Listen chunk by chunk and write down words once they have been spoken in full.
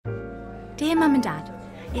Dear Mum and Dad,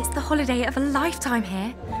 it's the holiday of a lifetime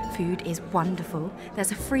here. Food is wonderful.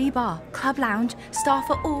 There's a free bar, club lounge, staff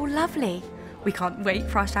are all lovely. We can't wait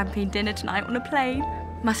for our champagne dinner tonight on a plane.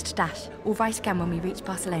 Must dash, or write again when we reach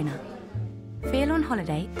Barcelona. Feel on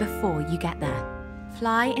holiday before you get there.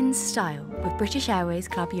 Fly in style with British Airways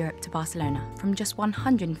Club Europe to Barcelona from just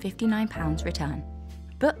 £159 return.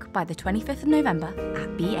 Book by the 25th of November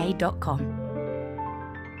at ba.com.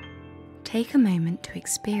 Take a moment to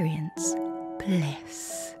experience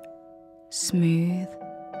bliss. Smooth,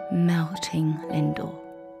 melting Lindor.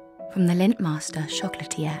 From the Lintmaster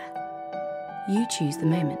Chocolatier. You choose the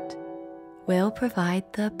moment. We'll provide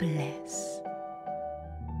the bliss.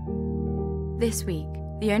 This week,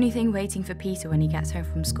 the only thing waiting for Peter when he gets home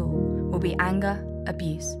from school will be anger,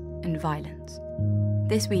 abuse, and violence.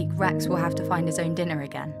 This week, Rex will have to find his own dinner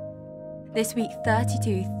again. This week,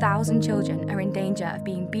 32,000 children are in danger of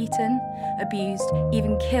being beaten, abused,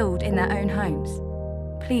 even killed in their own homes.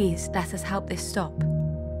 Please let us help this stop.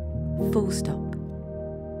 Full stop.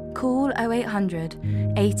 Call 0800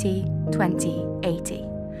 80 20 80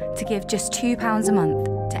 to give just £2 a month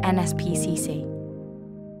to NSPCC.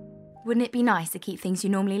 Wouldn't it be nice to keep things you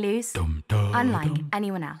normally lose? Unlike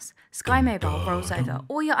anyone else, Sky Mobile rolls over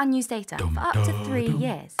all your unused data for up to 3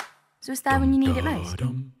 years. So it's there when you need it most.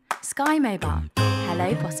 Sky Mobile.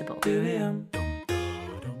 Hello possible.